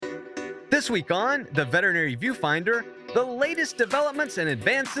This week on The Veterinary Viewfinder, the latest developments and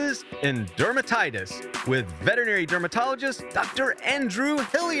advances in dermatitis with veterinary dermatologist Dr. Andrew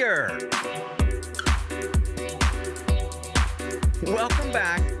Hillier. Welcome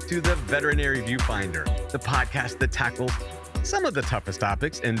back to The Veterinary Viewfinder, the podcast that tackles some of the toughest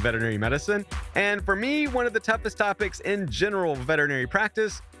topics in veterinary medicine. And for me, one of the toughest topics in general veterinary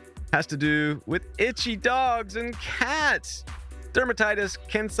practice has to do with itchy dogs and cats. Dermatitis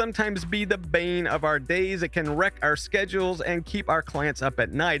can sometimes be the bane of our days. It can wreck our schedules and keep our clients up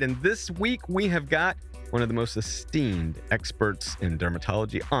at night. And this week, we have got one of the most esteemed experts in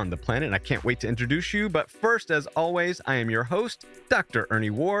dermatology on the planet. And I can't wait to introduce you. But first, as always, I am your host, Dr.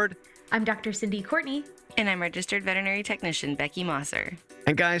 Ernie Ward. I'm Dr. Cindy Courtney. And I'm registered veterinary technician Becky Mosser.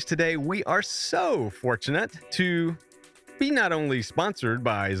 And guys, today we are so fortunate to be not only sponsored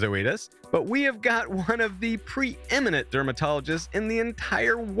by Zoetis, but we have got one of the preeminent dermatologists in the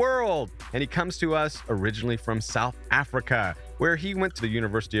entire world. And he comes to us originally from South Africa, where he went to the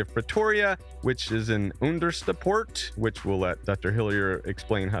University of Pretoria, which is in Onderstepoort, which we'll let Dr. Hillier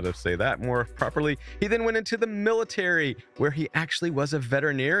explain how to say that more properly. He then went into the military, where he actually was a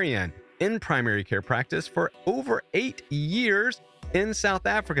veterinarian in primary care practice for over 8 years in South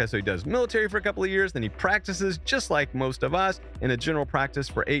Africa. So he does military for a couple of years, then he practices just like most of us in a general practice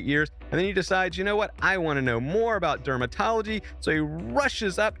for 8 years. And then he decides, you know what, I want to know more about dermatology. So he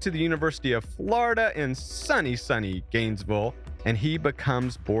rushes up to the University of Florida in sunny Gainesville, and he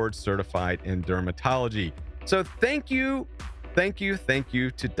becomes board certified in dermatology. So thank you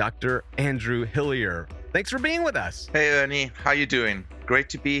to Dr. Andrew Hillier. Thanks for being with us. Hey Ernie, how you doing? Great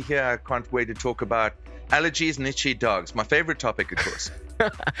to be here. I can't wait to talk about allergies and itchy dogs. My favorite topic, of course.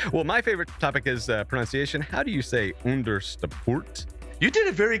 Well, my favorite topic is pronunciation. How do you say Onderstepoort? You did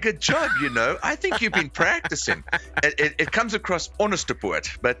a very good job, you know. I think you've been practicing. It comes across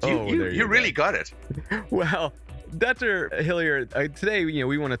Onderstepoort, but you really got it. Well, Dr. Hillier, today,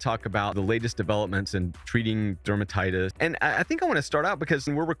 we want to talk about the latest developments in treating dermatitis. And I think I want to start out because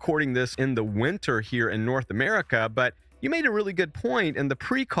we're recording this in the winter here in North America, but you made a really good point in the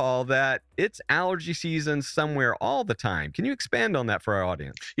pre-call that it's allergy season somewhere all the time. Can you expand on that for our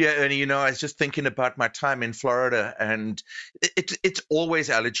audience? Yeah, Ernie, I was just thinking about my time in Florida, and it's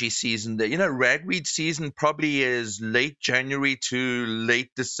always allergy season there. Ragweed season probably is late January to late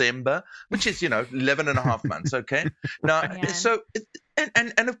December, which is, 11 and a half months, okay? Now, Yeah. so...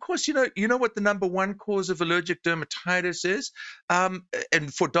 And of course, you know what the number one cause of allergic dermatitis is,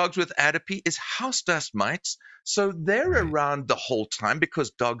 and for dogs with atopy is house dust mites. So they're around the whole time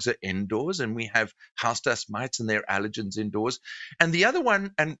because dogs are indoors and we have house dust mites and they're allergens indoors. And the other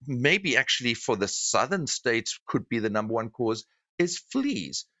one, and maybe actually for the southern states could be the number one cause, is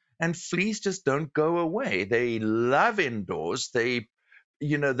fleas. And fleas just don't go away. They love indoors. The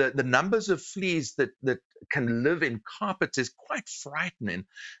numbers of fleas that can live in carpets is quite frightening.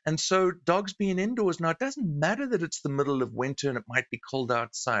 And so dogs being indoors now, it doesn't matter that it's the middle of winter and it might be cold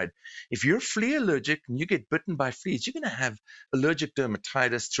outside. If you're flea allergic and you get bitten by fleas, you're going to have allergic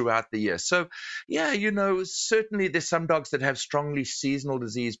dermatitis throughout the year. So, yeah, certainly there's some dogs that have strongly seasonal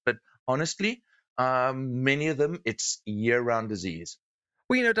disease, but honestly, many of them, it's year-round disease.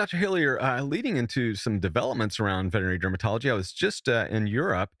 Well, Dr. Hillier, leading into some developments around veterinary dermatology, I was just in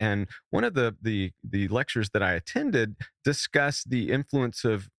Europe, and one of the lectures that I attended discussed the influence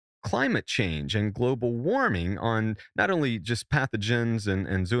of climate change and global warming on not only just pathogens and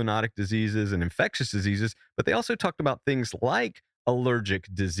zoonotic diseases and infectious diseases, but they also talked about things like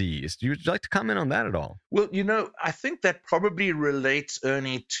allergic disease. Would you like to comment on that at all? Well, I think that probably relates,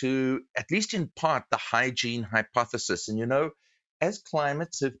 Ernie, to, at least in part, the hygiene hypothesis. And, as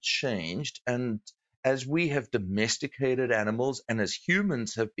climates have changed and as we have domesticated animals and as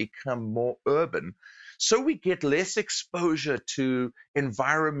humans have become more urban, so we get less exposure to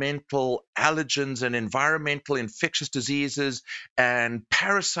environmental allergens and environmental infectious diseases and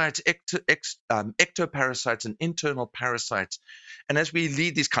parasites, ectoparasites and internal parasites. And as we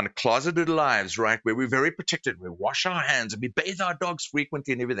lead these kind of closeted lives, right, where we're very protected, we wash our hands and we bathe our dogs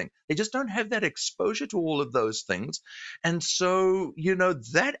frequently and everything, they just don't have that exposure to all of those things. And so,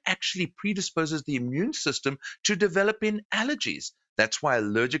 that actually predisposes the immune system to developing allergies. That's why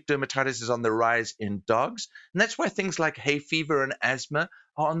allergic dermatitis is on the rise in dogs. And that's why things like hay fever and asthma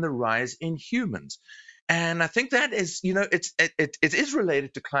are on the rise in humans. And I think that is, it is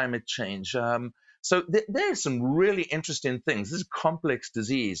related to climate change. So there's some really interesting things. This is a complex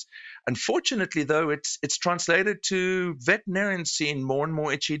disease. Unfortunately, though, it's translated to veterinarians seeing more and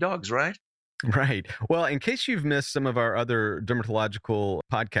more itchy dogs, right? Right. Well, in case you've missed some of our other dermatological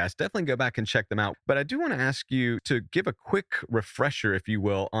podcasts, definitely go back and check them out. But I do want to ask you to give a quick refresher, if you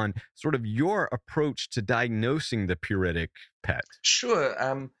will, on sort of your approach to diagnosing the pruritic pet. Sure.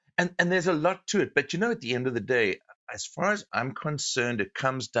 And there's a lot to it. But at the end of the day, as far as I'm concerned, it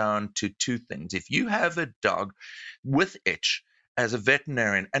comes down to two things. If you have a dog with itch as a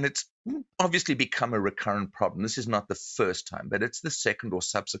veterinarian, and it's obviously become a recurrent problem, this is not the first time, but it's the second or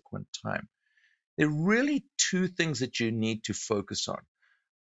subsequent time. There are really two things that you need to focus on.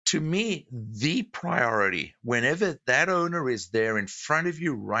 To me, the priority, whenever that owner is there in front of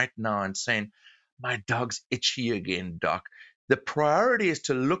you right now and saying, my dog's itchy again, doc, the priority is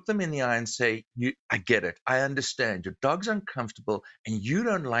to look them in the eye and say, I get it. I understand. Your dog's uncomfortable and you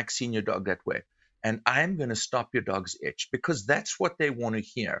don't like seeing your dog that way. And I'm going to stop your dog's itch, because that's what they want to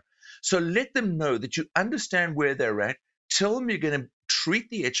hear. So let them know that you understand where they're at. Tell them you're going to treat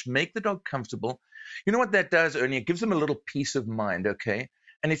the itch, make the dog comfortable. You know what that does, Ernie? It gives them a little peace of mind, okay?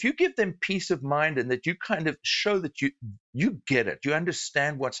 And if you give them peace of mind and that you kind of show that you get it, you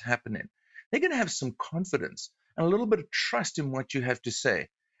understand what's happening, they're going to have some confidence and a little bit of trust in what you have to say.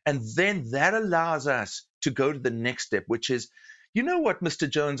 And then that allows us to go to the next step, which is, you know what, Mr.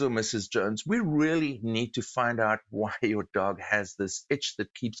 Jones or Mrs. Jones, we really need to find out why your dog has this itch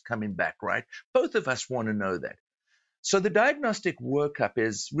that keeps coming back, right? Both of us want to know that. So the diagnostic workup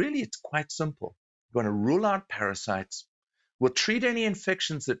it's quite simple. We're going to rule out parasites. We'll treat any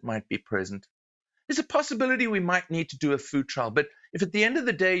infections that might be present. There's a possibility we might need to do a food trial, but if at the end of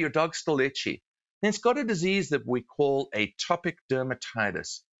the day your dog's still itchy, then it's got a disease that we call atopic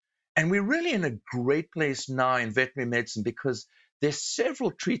dermatitis. And we're really in a great place now in veterinary medicine because there's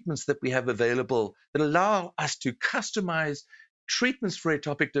several treatments that we have available that allow us to customize treatments for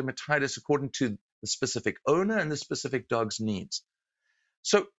atopic dermatitis according to the specific owner and the specific dog's needs.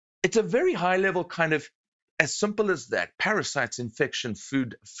 So it's a very high level kind of as simple as that: parasites, infection,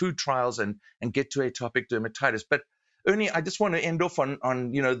 food trials, and get to atopic dermatitis. But Ernie, I just want to end off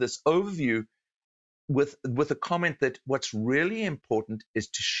on this overview with a comment that what's really important is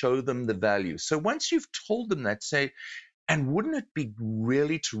to show them the value. So once you've told them that, say, and wouldn't it be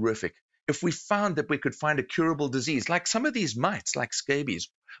really terrific if we found that we could find a curable disease, like some of these mites, like scabies,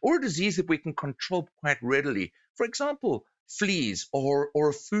 or a disease that we can control quite readily? For example, fleas or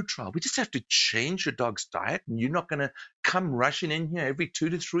a food trial. We just have to change your dog's diet, and you're not going to come rushing in here every 2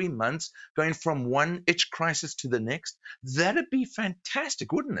 to 3 months, going from one itch crisis to the next. That'd be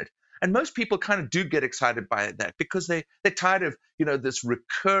fantastic, wouldn't it? And most people kind of do get excited by that because they're tired of, this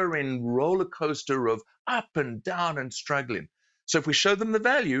recurring roller coaster of up and down and struggling. So if we show them the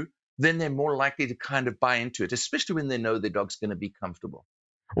value, then they're more likely to kind of buy into it, especially when they know their dog's going to be comfortable.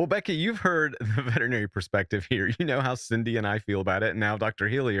 Well, Becky, you've heard the veterinary perspective here. You know how Cindy and I feel about it, and now Dr.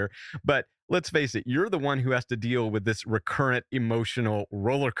 Hillier. But let's face it, you're the one who has to deal with this recurrent emotional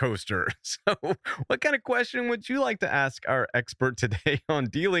roller coaster. So what kind of question would you like to ask our expert today on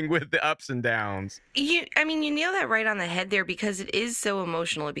dealing with the ups and downs? You nail that right on the head there, because it is so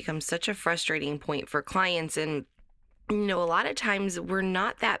emotional. It becomes such a frustrating point for clients. And a lot of times we're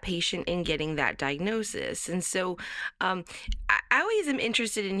not that patient in getting that diagnosis. And so I always am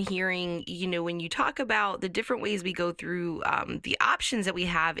interested in hearing, when you talk about the different ways we go through the options that we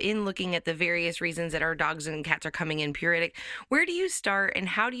have in looking at the various reasons that our dogs and cats are coming in pruritic, where do you start and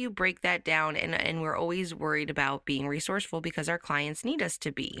how do you break that down? And we're always worried about being resourceful because our clients need us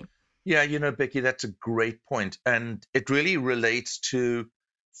to be. Yeah, Becky, that's a great point. And it really relates to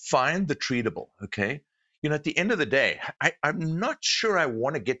find the treatable, okay? At the end of the day, I'm not sure I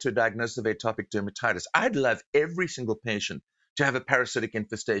want to get to a diagnosis of atopic dermatitis. I'd love every single patient to have a parasitic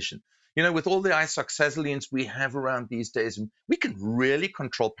infestation. With all the isoxazolines we have around these days, and we can really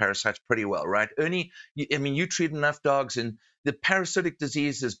control parasites pretty well, right? Ernie, you treat enough dogs, and the parasitic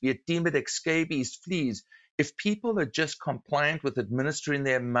diseases, be it Demodex, scabies, fleas, if people are just compliant with administering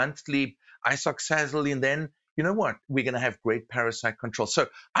their monthly isoxazoline, then you know what? We're going to have great parasite control. So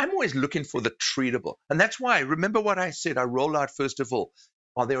I'm always looking for the treatable. And that's why, remember what I said, I roll out first of all,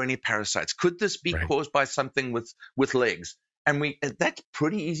 are there any parasites? Could this be caused by something with legs? And that's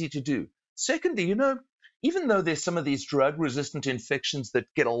pretty easy to do. Secondly, even though there's some of these drug-resistant infections that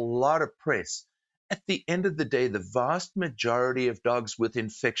get a lot of press, at the end of the day, the vast majority of dogs with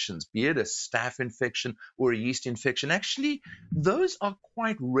infections, be it a staph infection or a yeast infection, actually, those are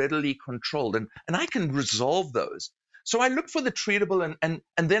quite readily controlled, and I can resolve those. So I look for the treatable, and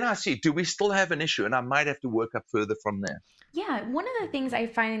then I see, do we still have an issue? And I might have to work up further from there. Yeah, one of the things I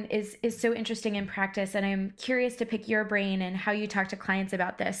find is so interesting in practice, and I'm curious to pick your brain and how you talk to clients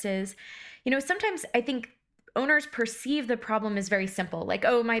about this is, sometimes I think owners perceive the problem is very simple. Like,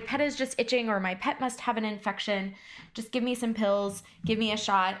 oh, my pet is just itching, or my pet must have an infection. Just give me some pills, give me a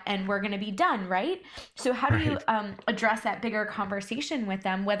shot, and we're going to be done, right? So how do you address that bigger conversation with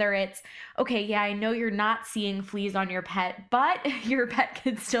them? Whether it's, okay, yeah, I know you're not seeing fleas on your pet, but your pet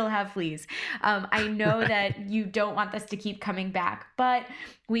can still have fleas. I know that you don't want this to keep coming back, but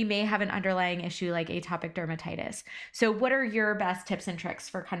we may have an underlying issue like atopic dermatitis. So what are your best tips and tricks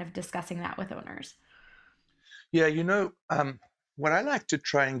for kind of discussing that with owners? Yeah, what I like to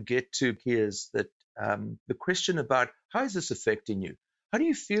try and get to here is that the question about how is this affecting you? How do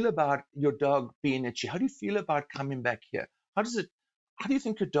you feel about your dog being itchy? How do you feel about coming back here? How do you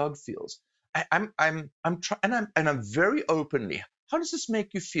think your dog feels? I'm very openly. How does this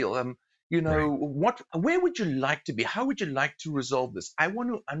make you feel? Where would you like to be? How would you like to resolve this? I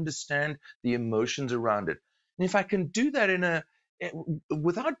want to understand the emotions around it. And if I can do that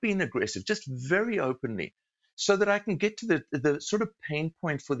without being aggressive, just very openly, so that I can get to the sort of pain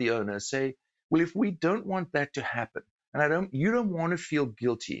point for the owner, say, well, if we don't want that to happen, and you don't want to feel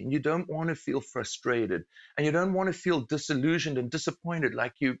guilty, and you don't want to feel frustrated, and you don't want to feel disillusioned and disappointed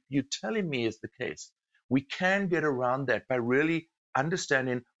like you're telling me is the case, we can get around that by really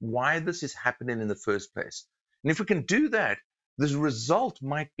understanding why this is happening in the first place. And if we can do that, the result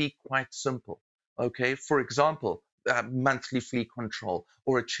might be quite simple. Okay, for example, monthly flea control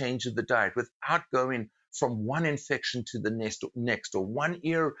or a change of the diet without going from one infection to the next, or one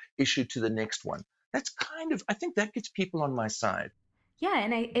ear issue to the next one. I think that gets people on my side. Yeah,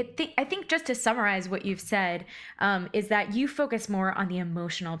 and I think just to summarize what you've said, is that you focus more on the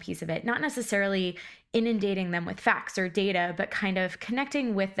emotional piece of it, not necessarily inundating them with facts or data, but kind of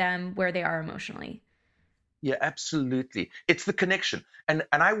connecting with them where they are emotionally. Yeah, absolutely. It's the connection. And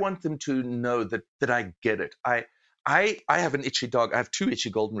I want them to know that I get it. I have an itchy dog. I have 2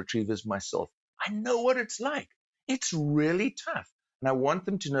 itchy golden retrievers myself. I know what it's like. It's really tough. And I want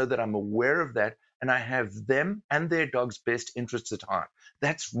them to know that I'm aware of that, and I have them and their dog's best interests at heart.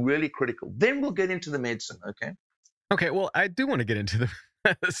 That's really critical. Then we'll get into the medicine, okay? Okay, well, I do want to get into the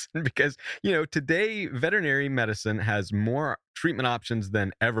medicine because, today veterinary medicine has more treatment options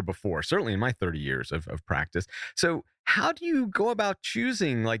than ever before, certainly in my 30 years of practice. So, how do you go about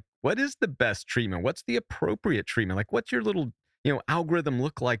choosing, like, what is the best treatment? What's the appropriate treatment? Like, what's your little, algorithm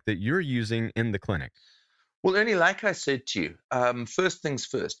look like that you're using in the clinic? Well, Ernie, like I said to you, first things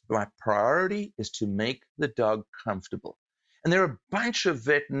first, my priority is to make the dog comfortable. And there are a bunch of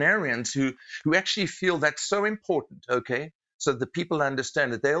veterinarians who actually feel that's so important, okay? So the people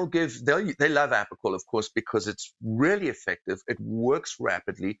understand that they love Apoquel, of course, because it's really effective, it works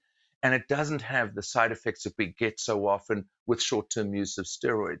rapidly, and it doesn't have the side effects that we get so often with short-term use of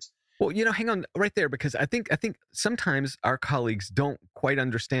steroids. Well, hang on right there, because I think sometimes our colleagues don't quite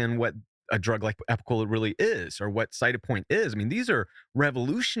understand what a drug like Apoquel really is, or what Cytopoint is. I mean, these are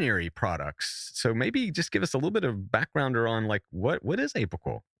revolutionary products. So maybe just give us a little bit of backgrounder on, like, what is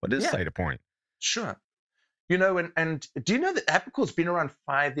Apoquel? What is Yeah, Cytopoint? sure. And do you know that Apoquel's been around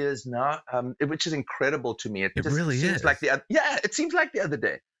 5 years now, which is incredible to me. It It just really seems is. like it seems like the other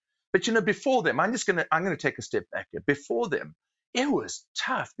day. But before them, I'm gonna take a step back here. Before them, it was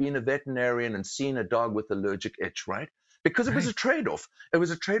tough being a veterinarian and seeing a dog with allergic itch, right? Because it was a Right. trade-off. It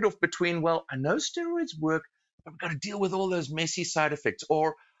was a trade-off between, well, I know steroids work, but I've got to deal with all those messy side effects.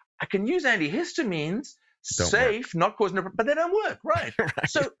 Or I can use antihistamines, Don't work. safe, not causing a, but they don't work, right? Right.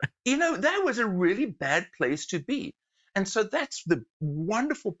 So, that was a really bad place to be. And so that's the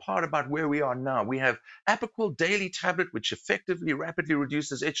wonderful part about where we are now. We have Apoquel daily tablet, which effectively rapidly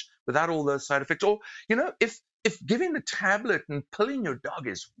reduces itch without all those side effects. Or, if giving the tablet and pulling your dog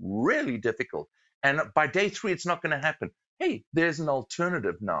is really difficult, and by day 3 it's not going to happen, hey, there's an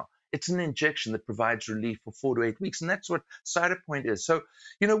alternative now. It's an injection that provides relief for 4 to 8 weeks, and that's what Cytopoint is. So,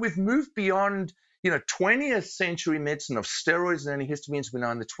 we've moved beyond 20th century medicine of steroids and antihistamines. We're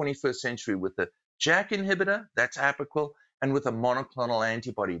now in the 21st century with the JAK inhibitor, that's Apoquel, and with a monoclonal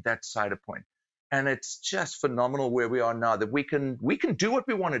antibody, that's Cytopoint. And it's just phenomenal where we are now, that we can do what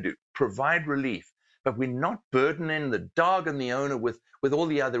we want to do, provide relief, but we're not burdening the dog and the owner with all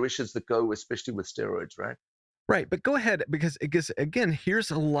the other issues that go, especially with steroids, right? Right. But go ahead, because again, here's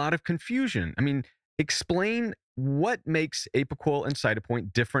a lot of confusion. I mean, explain what makes Apoquel and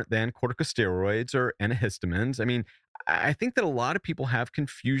Cytopoint different than corticosteroids or antihistamines. I mean, I think that a lot of people have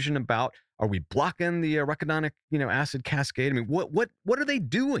confusion about, are we blocking the arachidonic, acid cascade? I mean, what are they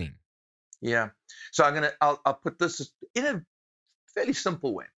doing? Yeah. So I'll put this in a fairly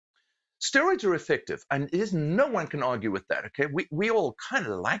simple way. Steroids are effective, and no one can argue with that. Okay, we all kind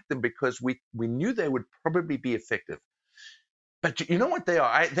of like them because we knew they would probably be effective. But you know what they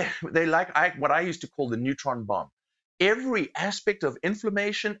are? They like what I used to call the neutron bomb. Every aspect of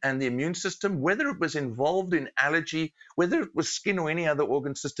inflammation and the immune system, whether it was involved in allergy, whether it was skin or any other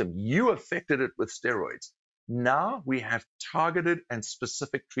organ system, you affected it with steroids. Now we have targeted and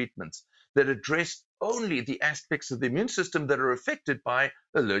specific treatments that address only the aspects of the immune system that are affected by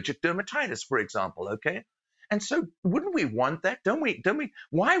allergic dermatitis, for example. Okay. And so wouldn't we want that? Don't we?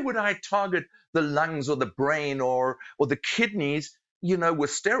 Why would I target the lungs or the brain or the kidneys, with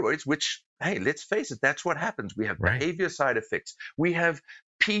steroids, which, hey, let's face it, that's what happens. We have Right. behavior side effects. We have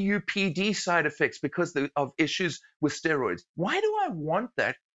PUPD side effects because of issues with steroids. Why do I want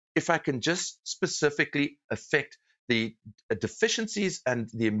that if I can just specifically affect the deficiencies and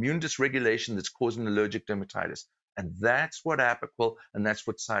the immune dysregulation that's causing allergic dermatitis? And that's what Apoquel and that's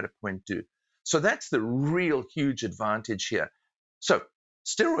what Cytopoint do. So that's the real huge advantage here. So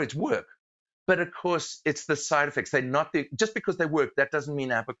steroids work, but of course it's the side effects. They're not just because they work, that doesn't mean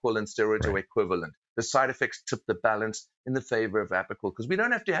Apoquel and steroids are equivalent. The side effects tip the balance in the favor of Apoquel because we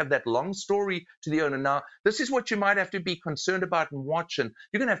don't have to have that long story to the owner. Now, this is what you might have to be concerned about and watch, and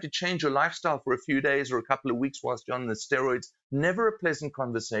you're going to have to change your lifestyle for a few days or a couple of weeks whilst you're on the steroids. Never a pleasant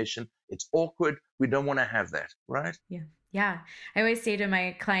conversation. It's awkward. We don't want to have that, right? Yeah. Yeah. I always say to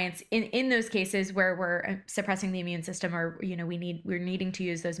my clients in those cases where we're suppressing the immune system or, we're needing to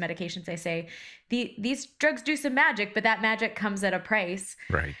use those medications, I say these drugs do some magic, but that magic comes at a price.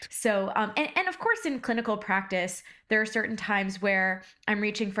 Right. So, and of course in clinical practice, there are certain times where I'm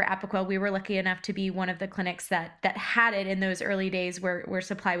reaching for Apoquel. We were lucky enough to be one of the clinics that had it in those early days where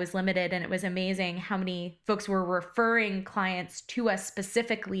supply was limited. And it was amazing how many folks were referring clients to us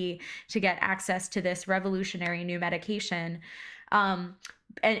specifically to get access to this revolutionary new medication.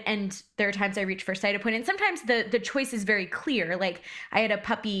 And there are times I reach for Cytopoint, and sometimes the choice is very clear. Like I had a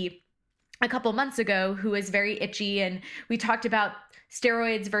puppy a couple months ago who was very itchy, and we talked about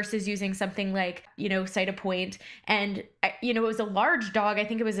steroids versus using something like, Cytopoint. And, it was a large dog. I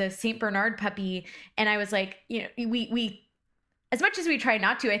think it was a St. Bernard puppy. And I was like, we as much as we try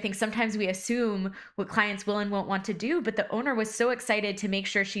not to, I think sometimes we assume what clients will and won't want to do, but the owner was so excited to make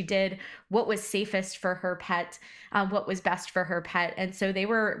sure she did what was safest for her pet, what was best for her pet. And so they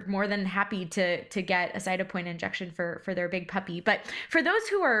were more than happy to get a Cytopoint injection for their big puppy. But for those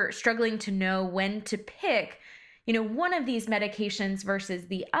who are struggling to know when to pick, one of these medications versus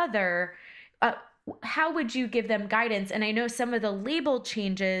the other, how would you give them guidance? And I know some of the label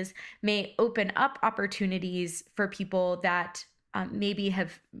changes may open up opportunities for people that maybe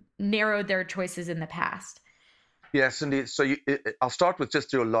have narrowed their choices in the past. Yes, indeed. So I'll start with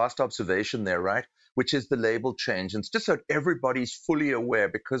just your last observation there, right? Which is the label change. And it's just so everybody's fully aware,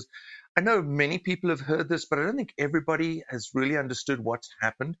 because I know many people have heard this, but I don't think everybody has really understood what's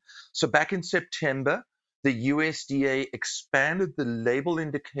happened. So back in September, the USDA expanded the label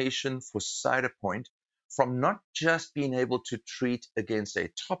indication for Cytopoint from not just being able to treat against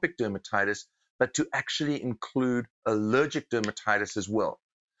atopic dermatitis, but to actually include allergic dermatitis as well.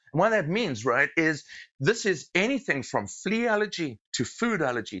 And what that means, right, is this is anything from flea allergy to food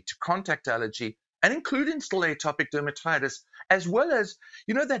allergy to contact allergy, and including still atopic dermatitis, as well as,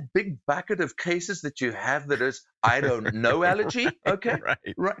 that big bucket of cases that you have that is, I don't know, allergy. Okay.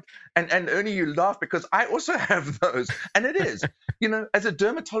 Right. And Ernie, you laugh because I also have those. And it is, as a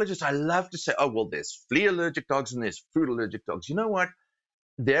dermatologist, I love to say, oh, well, there's flea allergic dogs and there's food allergic dogs. You know what?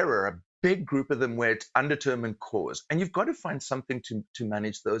 There are a big group of them where it's undetermined cause. And you've got to find something to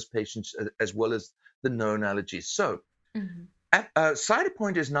manage those patients as well as the known allergies. So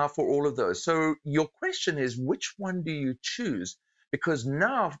Cytopoint is now for all of those. So your question is, which one do you choose? Because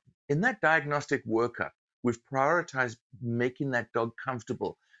now in that diagnostic workup, we've prioritized making that dog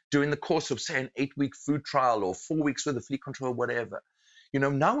comfortable during the course of, say, an 8-week food trial or 4 weeks with a flea control, whatever.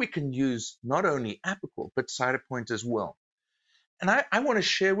 Now we can use not only Apoquel, but Cytopoint as well. And I want to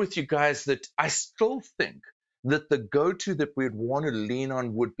share with you guys that I still think that the go-to that we'd want to lean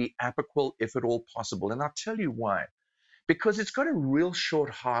on would be Apoquel, if at all possible. And I'll tell you why. Because it's got a real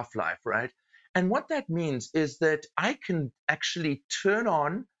short half-life, right? And what that means is that I can actually turn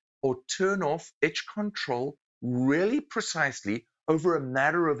on or turn off itch control really precisely over a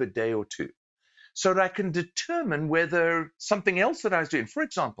matter of a day or two, so that I can determine whether something else that I was doing, for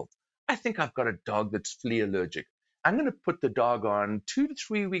example, I think I've got a dog that's flea allergic. I'm going to put the dog on 2 to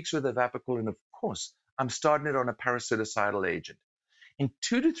 3 weeks worth of Apoquel, and of course, I'm starting it on a parasiticidal agent. In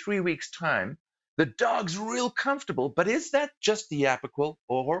 2 to 3 weeks' time, the dog's real comfortable, but is that just the Apoquel,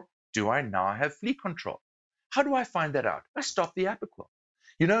 or do I now have flea control? How do I find that out? I stop the Apoquel.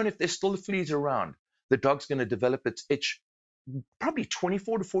 And if there's still fleas around, the dog's going to develop its itch probably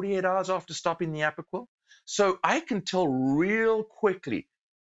 24 to 48 hours after stopping the Apoquel. So I can tell real quickly,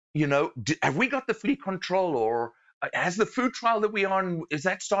 have we got the flea control, or has the food trial that we're on, is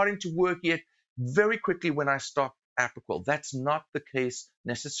that starting to work yet? Very quickly when I stop Apoquel. That's not the case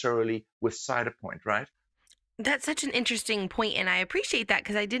necessarily with Cytopoint, right? That's such an interesting point, and I appreciate that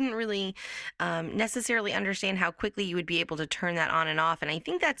because I didn't really necessarily understand how quickly you would be able to turn that on and off. And I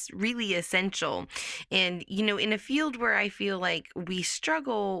think that's really essential. And, in a field where I feel like we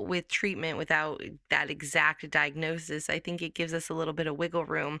struggle with treatment without that exact diagnosis, I think it gives us a little bit of wiggle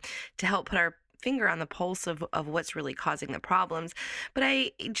room to help put our finger on the pulse of what's really causing the problems.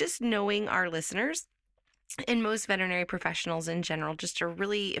 But just knowing our listeners, and most veterinary professionals in general just are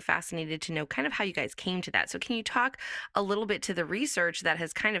really fascinated to know kind of how you guys came to that. So can you talk a little bit to the research that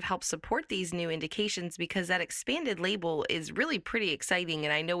has kind of helped support these new indications, because that expanded label is really pretty exciting,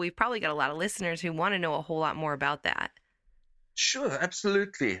 and I know we've probably got a lot of listeners who want to know a whole lot more about that. Sure,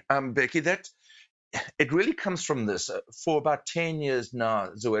 absolutely. Becky, it really comes from this. For about 10 years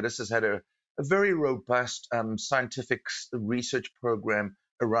now, Zoetis has had a very robust scientific research program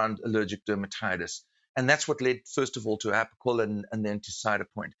around allergic dermatitis. And that's what led, first of all, to Apoquel and then to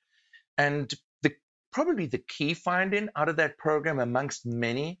Cytopoint. And probably the key finding out of that program, amongst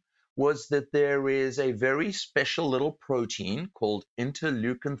many, was that there is a very special little protein called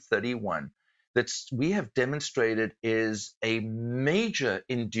interleukin-31 that we have demonstrated is a major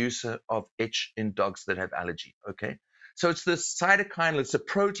inducer of itch in dogs that have allergy. Okay, so it's this cytokine, it's a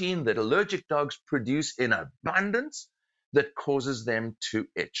protein that allergic dogs produce in abundance that causes them to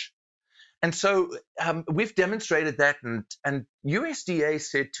itch. And so we've demonstrated that, and USDA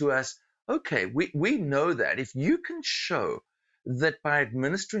said to us, okay, we know that if you can show that by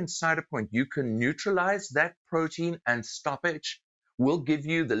administering Cytopoint, you can neutralize that protein and stop itch, we'll give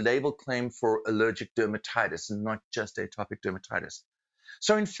you the label claim for allergic dermatitis and not just atopic dermatitis.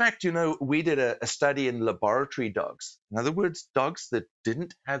 So in fact, we did a study in laboratory dogs. In other words, dogs that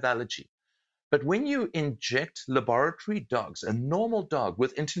didn't have allergy. But when you inject laboratory dogs, a normal dog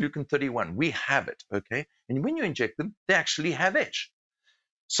with interleukin-31, we have it, okay? And when you inject them, they actually have itch.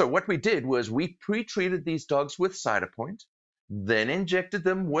 So what we did was we pre-treated these dogs with Cytopoint, then injected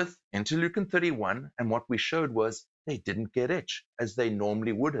them with interleukin-31, and what we showed was they didn't get itch as they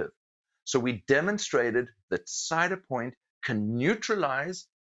normally would have. So we demonstrated that Cytopoint can neutralize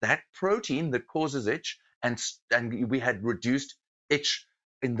that protein that causes itch, and we had reduced itch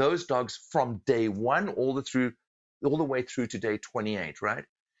in those dogs from day 1 all the way through to day 28, right?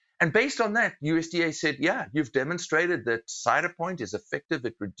 And based on that, USDA said, yeah, you've demonstrated that Cytopoint is effective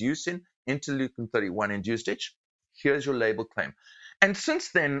at reducing interleukin-31 induced itch. Here's your label claim. And since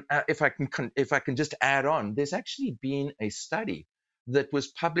then, if I can just add on, there's actually been a study that was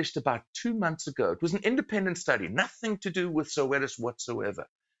published about 2 months ago. It was an independent study, nothing to do with Zoetis whatsoever.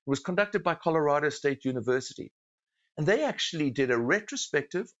 It was conducted by Colorado State University. And they actually did a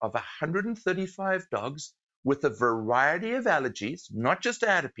retrospective of 135 dogs with a variety of allergies, not just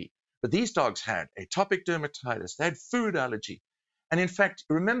atopy, but these dogs had atopic dermatitis, they had food allergy. And in fact,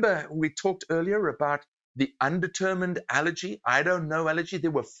 remember we talked earlier about the undetermined allergy, I don't know allergy.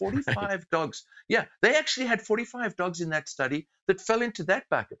 There were 45 dogs. Yeah, they actually had 45 dogs in that study that fell into that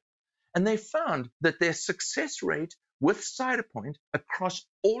bucket. And they found that their success rate with Cytopoint across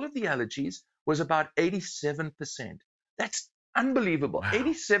all of the allergies was about 87%. That's unbelievable. Wow.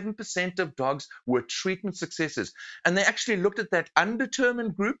 87% of dogs were treatment successes. And they actually looked at that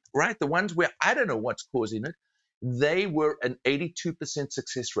undetermined group, right? The ones where I don't know what's causing it. They were an 82%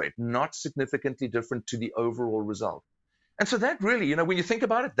 success rate, not significantly different to the overall result. And so that really, when you think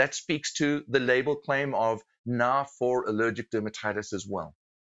about it, that speaks to the label claim of now for allergic dermatitis as well.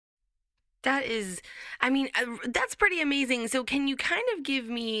 That's pretty amazing. So can you kind of give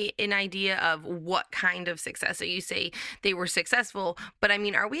me an idea of what kind of success? So you say they were successful, but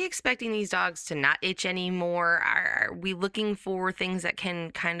are we expecting these dogs to not itch anymore? Are we looking for things that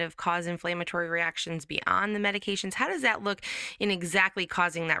can kind of cause inflammatory reactions beyond the medications? How does that look in exactly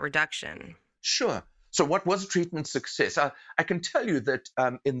causing that reduction? Sure. So what was a treatment success? I can tell you that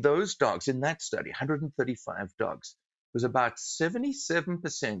in those dogs, in that study, 135 dogs, was about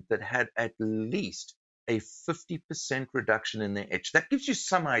 77% that had at least a 50% reduction in their itch. That gives you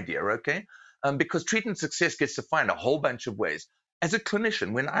some idea, okay? Because treatment success gets defined a whole bunch of ways. As a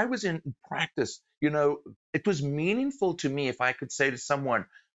clinician, when I was in practice, it was meaningful to me if I could say to someone,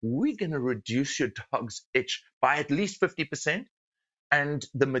 we're going to reduce your dog's itch by at least 50%. And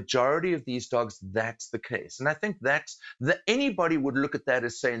the majority of these dogs, that's the case. And I think anybody would look at that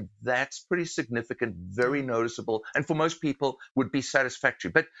as saying that's pretty significant, very noticeable, and for most people would be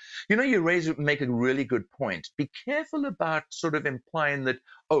satisfactory. But you make a really good point. Be careful about sort of implying that,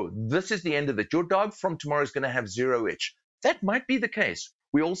 oh, this is the end of it. Your dog from tomorrow is going to have zero itch. That might be the case.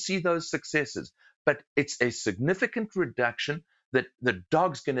 We all see those successes, but it's a significant reduction that the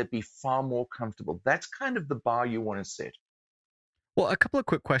dog's going to be far more comfortable. That's kind of the bar you want to set. Well, a couple of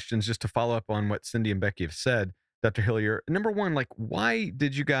quick questions just to follow up on what Cindy and Becky have said, Dr. Hillier. Number one, why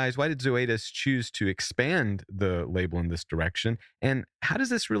did Zoetis choose to expand the label in this direction? And how does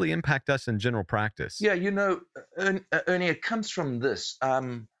this really impact us in general practice? Yeah, Ernie, it comes from this.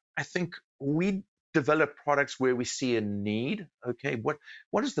 I think we develop products where we see a need. Okay, what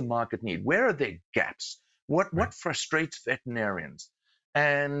does the market need? Where are there gaps? What frustrates veterinarians?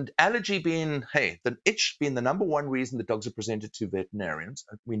 And allergy being, the itch being the number one reason that dogs are presented to veterinarians.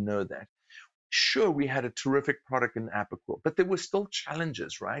 We know that. Sure, we had a terrific product in Apoquel, but there were still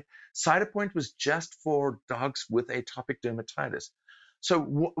challenges, right? Cytopoint was just for dogs with atopic dermatitis. So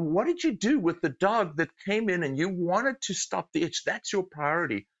what did you do with the dog that came in and you wanted to stop the itch? That's your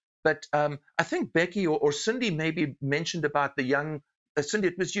priority. But I think Becky or Cindy maybe mentioned about the young, Cindy,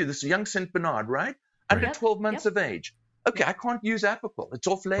 it was you, this young St. Bernard, right? Under 12 months of age. Okay, I can't use Apoquel. It's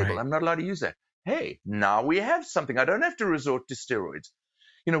off label. Right. I'm not allowed to use that. Hey, now we have something. I don't have to resort to steroids.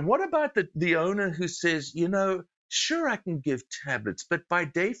 What about the owner who says, sure, I can give tablets, but by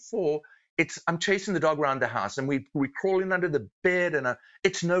day 4, I'm chasing the dog around the house and we crawl in under the bed and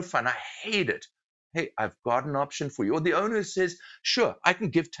it's no fun. I hate it. Hey, I've got an option for you. Or the owner says, sure, I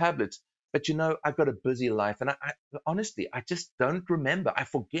can give tablets, but I've got a busy life. And I honestly, I just don't remember. I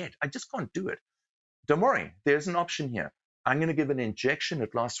forget. I just can't do it. Don't worry, there's an option here. I'm going to give an injection.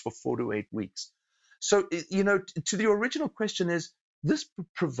 It lasts for 4 to 8 weeks. So, to the original question is, this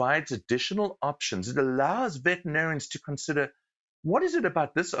provides additional options. It allows veterinarians to consider, what is it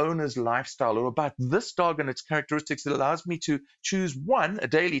about this owner's lifestyle or about this dog and its characteristics that allows me to choose a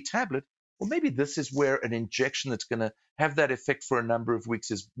daily tablet, or maybe this is where an injection that's going to have that effect for a number of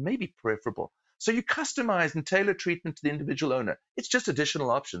weeks is maybe preferable. So you customize and tailor treatment to the individual owner. It's just additional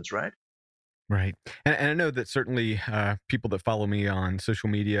options, right? Right. And I know that certainly people that follow me on social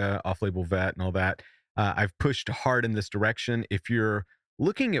media, Off-Label Vet and all that, I've pushed hard in this direction. If you're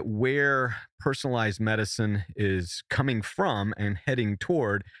looking at where personalized medicine is coming from and heading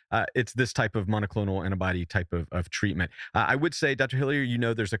toward, it's this type of monoclonal antibody type of treatment. I would say, Dr.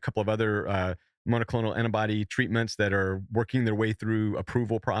 Hillier, there's a couple of other monoclonal antibody treatments that are working their way through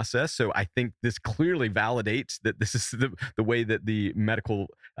approval process. So I think this clearly validates that this is the way that the medical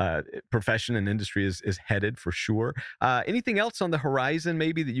profession and industry is headed for sure. Anything else on the horizon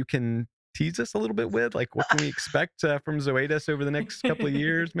maybe that you can tease us a little bit with? Like, what can we expect from Zoetis over the next couple of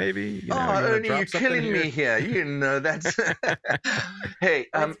years, maybe? Ernie, you're killing me here. That's... Hey.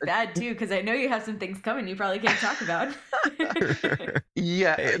 It's bad, too, because I know you have some things coming you probably can't talk about.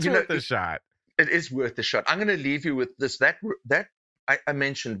 Yeah. Hey, it's worth a shot. It is worth a shot. I'm going to leave you with this. I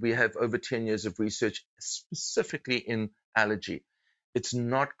mentioned we have over 10 years of research specifically in allergy. It's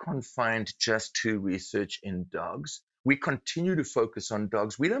not confined just to research in dogs. We continue to focus on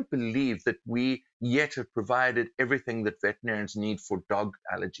dogs. We don't believe that we yet have provided everything that veterinarians need for dog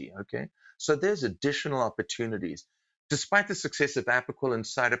allergy, okay? So there's additional opportunities. Despite the success of Apoquel and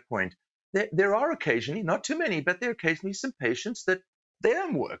Cytopoint, there are occasionally, not too many, but there are occasionally some patients that they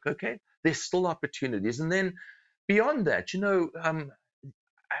don't work, okay? There's still opportunities. And then beyond that,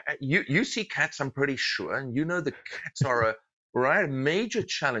 you see cats, I'm pretty sure, and the cats are a major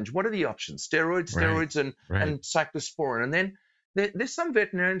challenge. What are the options? Steroids, and cyclosporin. And then there's some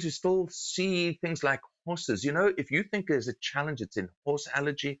veterinarians who still see things like horses. If you think there's a challenge, it's in horse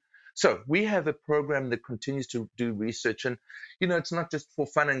allergy. So we have a program that continues to do research. And, it's not just for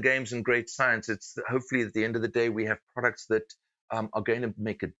fun and games and great science. It's hopefully at the end of the day, we have products that are going to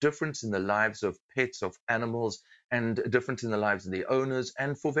make a difference in the lives of pets, of animals, and a difference in the lives of the owners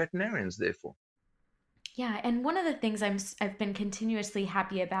and for veterinarians, therefore. Yeah, and one of the things I've been continuously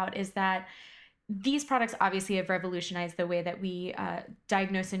happy about is that these products obviously have revolutionized the way that we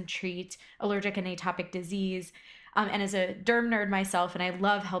diagnose and treat allergic and atopic disease. And as a derm nerd myself, and I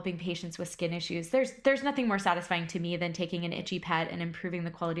love helping patients with skin issues, there's nothing more satisfying to me than taking an itchy pet and improving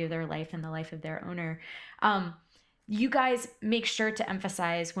the quality of their life and the life of their owner. You guys make sure to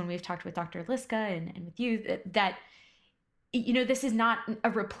emphasize when we've talked with Dr. Liska and with you that this is not a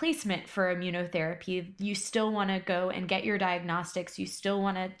replacement for immunotherapy. You still want to go and get your diagnostics. You still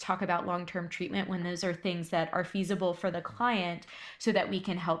want to talk about long-term treatment when those are things that are feasible for the client, so that we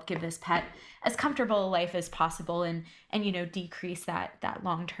can help give this pet as comfortable a life as possible and decrease that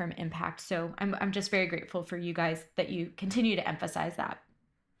long-term impact. So I'm just very grateful for you guys that you continue to emphasize that.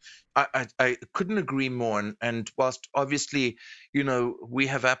 I couldn't agree more. And whilst obviously, we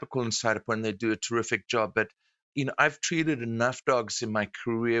have Apoquel and Cytopoint, they do a terrific job, but I've treated enough dogs in my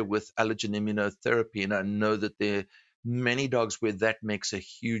career with allergen immunotherapy, and I know that there are many dogs where that makes a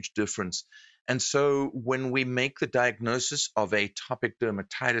huge difference. And so when we make the diagnosis of atopic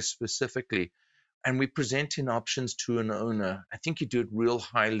dermatitis specifically, and we present in options to an owner, I think you do it real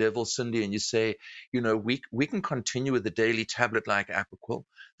high level, Cindy, and you say, we can continue with the daily tablet like Apoquel.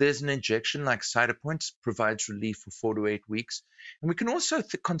 There's an injection like Cytopoint, provides relief for 4 to 8 weeks. And we can also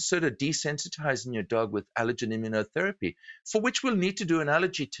consider desensitizing your dog with allergen immunotherapy, for which we'll need to do an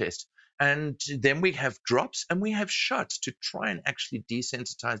allergy test. And then we have drops and we have shots to try and actually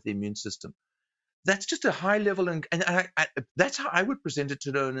desensitize the immune system. That's just a high level, and that's how I would present it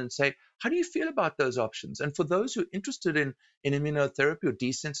to the owner and say, how do you feel about those options? And for those who are interested in immunotherapy or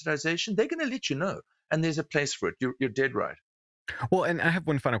desensitization, they're going to let you know, and there's a place for it. You're dead right. Well, and I have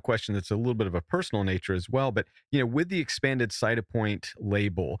one final question that's a little bit of a personal nature as well, but with the expanded Cytopoint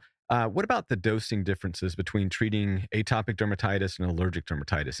label, what about the dosing differences between treating atopic dermatitis and allergic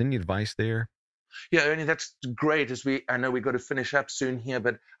dermatitis? Any advice there? Yeah, Ernie, that's great. I know we've got to finish up soon here,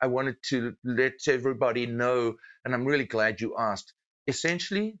 but I wanted to let everybody know, and I'm really glad you asked.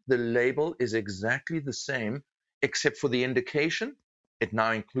 Essentially, the label is exactly the same, except for the indication. It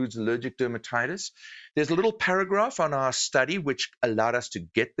now includes allergic dermatitis. There's a little paragraph on our study which allowed us to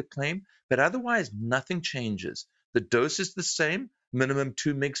get the claim, but otherwise nothing changes. The dose is the same, minimum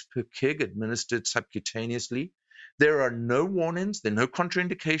 2 mg per kg administered subcutaneously. There are no warnings, there are no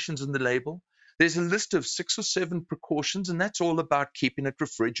contraindications in the label. There's a list of 6 or 7 precautions, and that's all about keeping it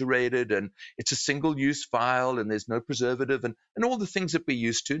refrigerated, and it's a single-use vial, and there's no preservative, and all the things that we're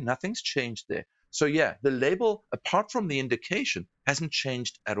used to. Nothing's changed there. So yeah, the label, apart from the indication, hasn't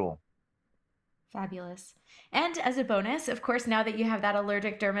changed at all. Fabulous. And as a bonus, of course, now that you have that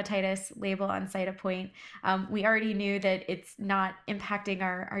allergic dermatitis label on Cytopoint, we already knew that it's not impacting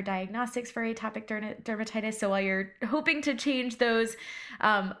our diagnostics for atopic dermatitis. So while you're hoping to change those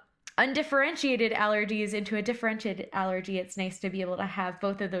undifferentiated allergies into a differentiated allergy, it's nice to be able to have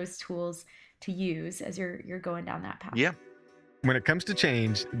both of those tools to use as you're going down that path. Yeah. When it comes to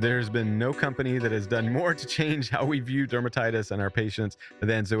change, there's been no company that has done more to change how we view dermatitis and our patients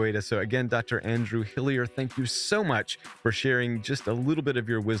than Zoetis. So again, Dr. Andrew Hillier, thank you so much for sharing just a little bit of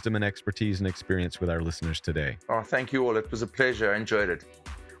your wisdom and expertise and experience with our listeners today. Oh, thank you all. It was a pleasure. I enjoyed it.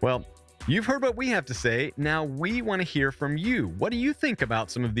 Well, you've heard what we have to say. Now we want to hear from you. What do you think about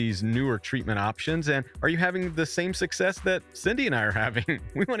some of these newer treatment options? And are you having the same success that Cindy and I are having?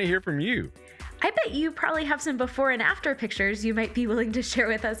 We want to hear from you. I bet you probably have some before and after pictures you might be willing to share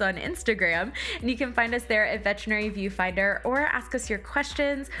with us on Instagram. And you can find us there at Veterinary Viewfinder, or ask us your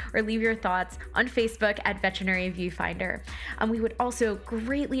questions or leave your thoughts on Facebook at Veterinary Viewfinder. We would also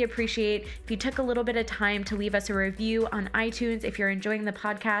greatly appreciate if you took a little bit of time to leave us a review on iTunes if you're enjoying the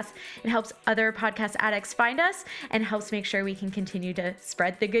podcast. It helps other podcast addicts find us and helps make sure we can continue to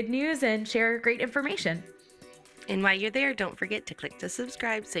spread the good news and share great information. And while you're there, don't forget to click to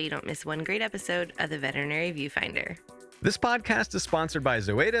subscribe so you don't miss one great episode of the Veterinary Viewfinder. This podcast is sponsored by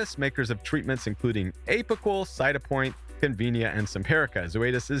Zoetis, makers of treatments including Apoquel, Cytopoint, Convenia, and Simparica.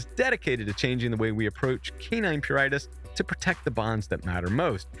 Zoetis is dedicated to changing the way we approach canine pruritus to protect the bonds that matter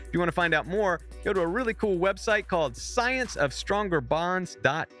most. If you want to find out more, go to a really cool website called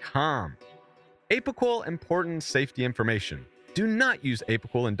scienceofstrongerbonds.com. Apoquel important safety information. Do not use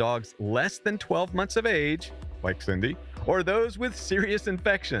Apoquel in dogs less than 12 months of age, like Cindy, or those with serious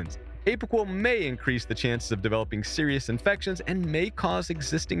infections. Apoquel may increase the chances of developing serious infections and may cause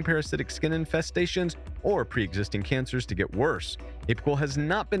existing parasitic skin infestations or pre-existing cancers to get worse. Apoquel has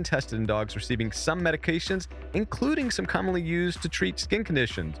not been tested in dogs receiving some medications, including some commonly used to treat skin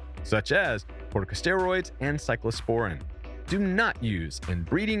conditions, such as corticosteroids and cyclosporin. Do not use in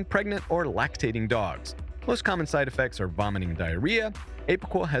breeding, pregnant, or lactating dogs. Most common side effects are vomiting and diarrhea.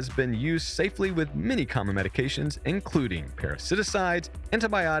 Apoquel has been used safely with many common medications, including parasiticides,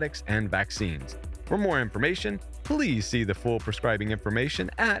 antibiotics, and vaccines. For more information, please see the full prescribing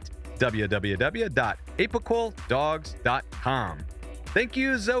information at www.apoqueldogs.com. Thank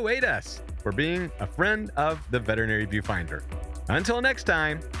you, Zoetis, for being a friend of the Veterinary Viewfinder. Until next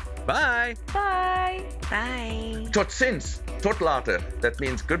time, bye! Bye! Bye. Tot ziens. Tot later. That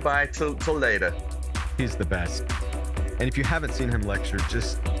means goodbye till later. He's the best. And if you haven't seen him lecture,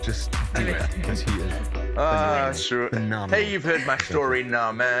 just do it, because he is Sure. phenomenal. Hey, you've heard my story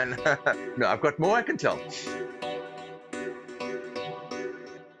now, man. No, I've got more I can tell.